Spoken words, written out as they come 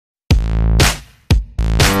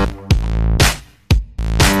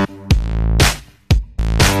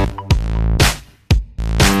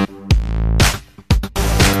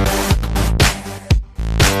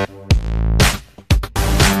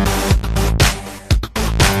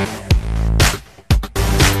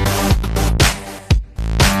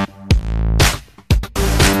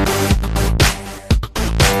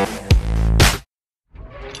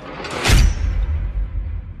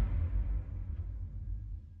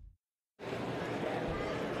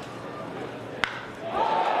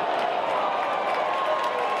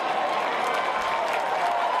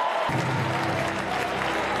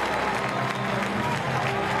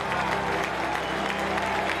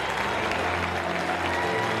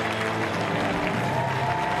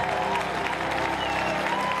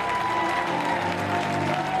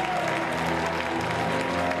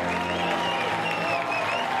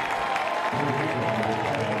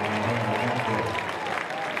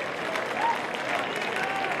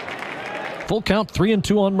Full count,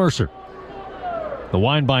 3-2 on Mercer. The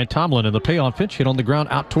wind by Tomlin and the payoff pitch hit on the ground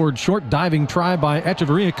out toward short. Diving try by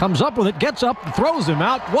Hechavarría, comes up with it, gets up, throws him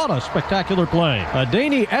out. What a spectacular play.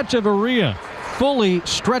 Adeiny Hechavarría, fully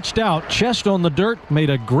stretched out, chest on the dirt, made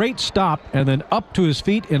a great stop, and then up to his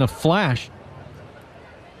feet in a flash.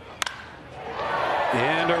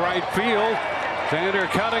 Into right field. Xander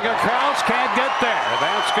cutting across, can't get there.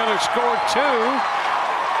 That's going to score 2.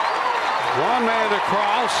 One man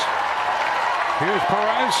across. Here's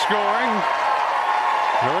Perez scoring.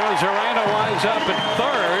 Arozarena winds up at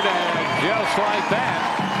third, and just like that,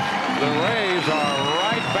 the Rays are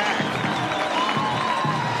right back.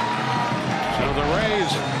 So the Rays,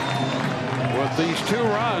 with these 2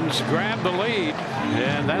 runs, grab the lead,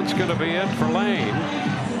 and that's going to be it for Lane.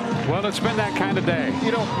 Well, it's been that kind of day.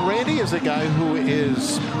 You know, Randy is a guy who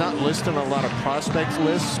is not listed on a lot of prospects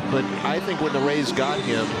lists, but I think when the Rays got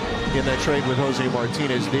him in that trade with Jose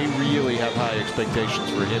Martinez, they really have high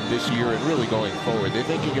expectations for him this year and really going forward. They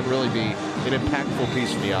think he can really be an impactful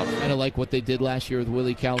piece in the outfield. Kind of like what they did last year with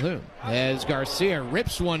Willie Calhoun. As Garcia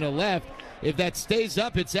rips one to left. If that stays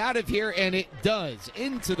up, it's out of here, and it does.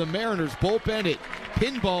 Into the Mariners bullpen. It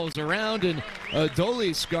pinballs around, and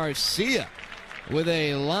Adolis Garcia with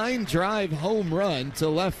a line drive home run to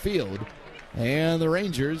left field. And the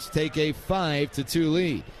Rangers take a 5-2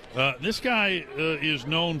 lead. This guy is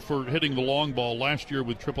known for hitting the long ball. Last year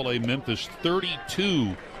with AAA Memphis,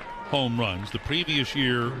 32 home runs. The previous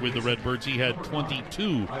year with the Redbirds, he had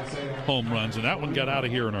 22 home runs, and that one got out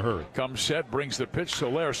of here in a hurry. Comes set, brings the pitch.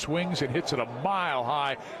 Soler swings and hits it a mile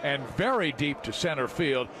high and very deep to center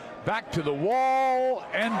field. Back to the wall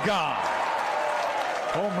and gone.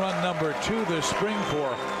 Home run number 2 this spring for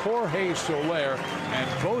Jorge Soler,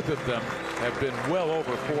 and both of them have been well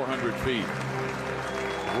over 400 feet.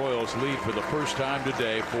 Royals lead for the first time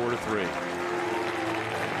today, 4-3.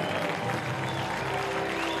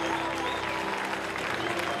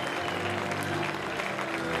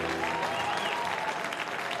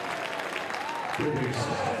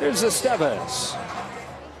 Here's Estevez.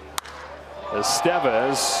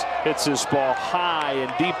 Estevez hits his ball high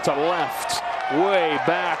and deep to left. Way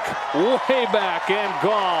back and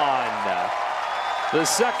gone. The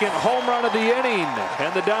second home run of the inning,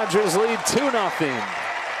 and the Dodgers lead 2-0.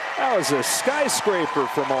 That was a skyscraper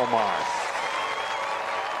from Omar.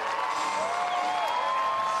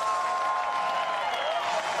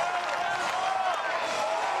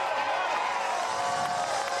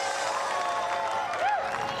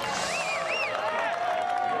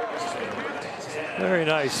 Very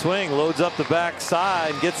nice swing, loads up the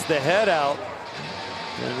backside, gets the head out.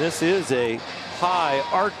 And this is a high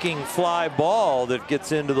arcing fly ball that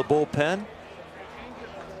gets into the bullpen.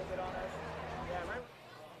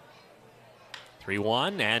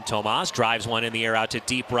 3-1, and Tomás drives one in the air out to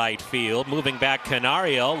deep right field. Moving back,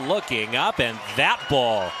 Canario looking up, and that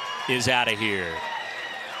ball is out of here.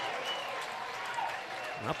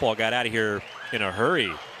 That ball got out of here in a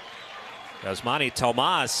hurry. Yasmany,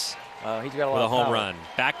 Tomás he's got a lot with a of home power. run.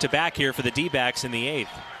 Back-to-back here for the D-backs in the 8th.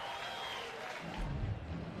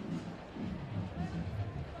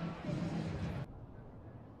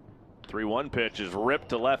 The 3-1 pitch is ripped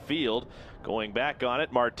to left field. Going back on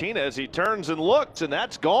it, Martinez, he turns and looks, and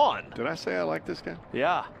that's gone. Did I say I like this guy?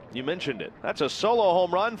 Yeah, you mentioned it. That's a solo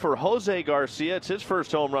home run for Jose Garcia. It's his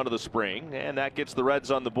first home run of the spring, and that gets the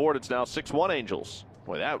Reds on the board. It's now 6-1 Angels.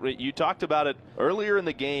 Boy, you talked about it earlier in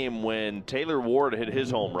the game when Taylor Ward hit his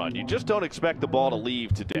home run. You just don't expect the ball to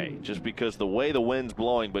leave today just because the way the wind's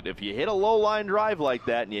blowing. But if you hit a low line drive like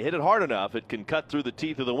that and you hit it hard enough, it can cut through the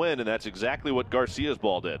teeth of the wind, and that's exactly what Garcia's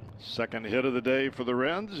ball did. Second hit of the day for the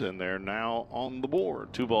Reds, and they're now on the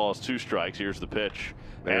board. 2 balls, 2 strikes. Here's the pitch.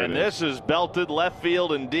 There and this is belted left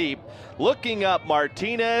field and deep. Looking up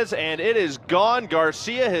Martinez, and it is gone.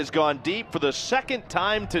 Garcia has gone deep for the second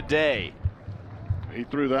time today. He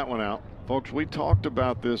threw that one out. Folks, we talked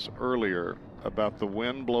about this earlier, about the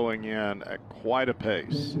wind blowing in at quite a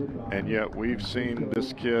pace. And yet we've seen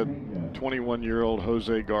this kid, 21-year-old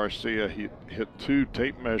Jose Garcia, he hit 2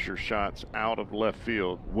 tape measure shots out of left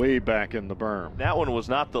field, way back in the berm. That one was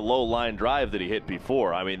not the low line drive that he hit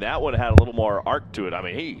before. I mean, that one had a little more arc to it. I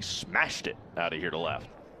mean, he smashed it out of here to left.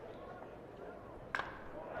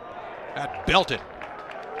 That belted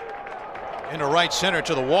into right center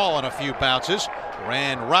to the wall on a few bounces.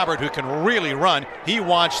 Ran Robert, who can really run. He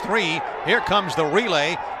wants 3. Here comes the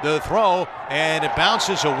relay, the throw, and it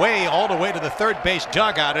bounces away all the way to the third base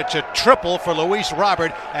dugout. It's a triple for Luis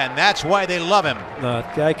Robert, and that's why they love him.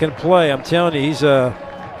 That guy can play. I'm telling you, he's a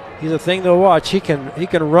thing to watch. He can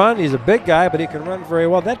run. He's a big guy, but he can run very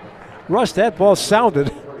well. That Russ, that ball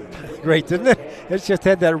sounded looked great, didn't it? It just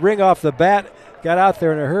had that ring off the bat, got out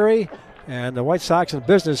there in a hurry, and the White Sox in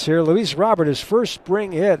business here. Luis Robert, his first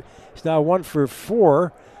spring hit, he's now 1 for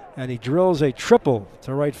 4, and he drills a triple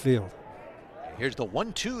to right field. Here's the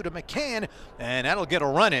 1-2 to McCann, and that'll get a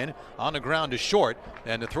run in on the ground to short,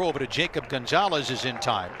 and the throw over to Jacob Gonzalez is in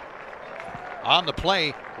time. On the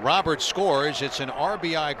play, Robert scores. It's an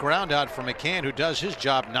RBI groundout for McCann, who does his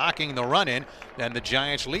job knocking the run in, and the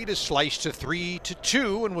Giants' lead is sliced to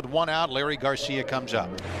 3-2, and with 1 out, Larry Garcia comes up.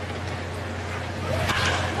 And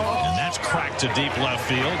that's cracked to deep left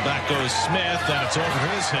field. Back goes Smith, and it's over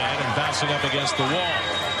his head and bouncing up against the wall.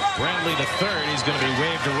 Brantley to third. He's going to be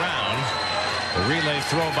waved around. The relay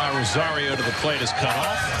throw by Rosario to the plate is cut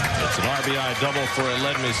off. It's an RBI double for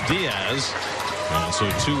Aledmys Diaz. And so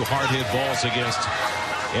 2 hard hit balls against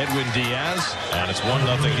Edwin Diaz, and it's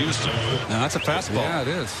 1-0 Houston. Now that's a fastball. Yeah, it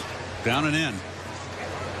is. Down and in.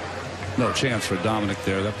 No chance for Dominic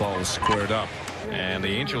there. That ball was squared up. And the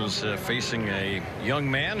Angels facing a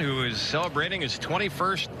young man who is celebrating his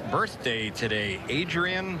 21st birthday today,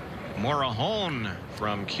 Adrián Morejon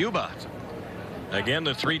from Cuba. Again,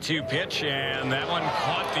 the 3-2 pitch, and that one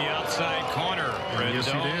caught the outside corner. Yes,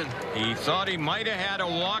 he did. He thought he might have had a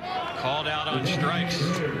walk, called out on strikes.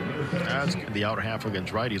 That's the outer half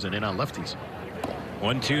against righties and in on lefties.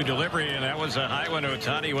 1-2 delivery, and that was a high one.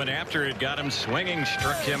 Ohtani went after it, got him swinging,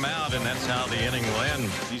 struck him out, and that's how the inning will end.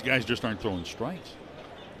 These guys just aren't throwing strikes.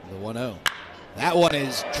 The 1-0. That one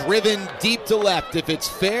is driven deep to left. If it's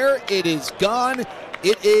fair, it is gone.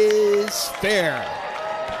 It is fair.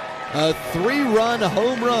 A 3-run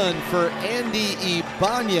home run for Andy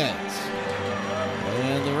Ibañez.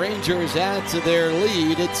 And the Rangers add to their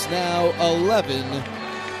lead. It's now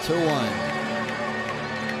 11-1.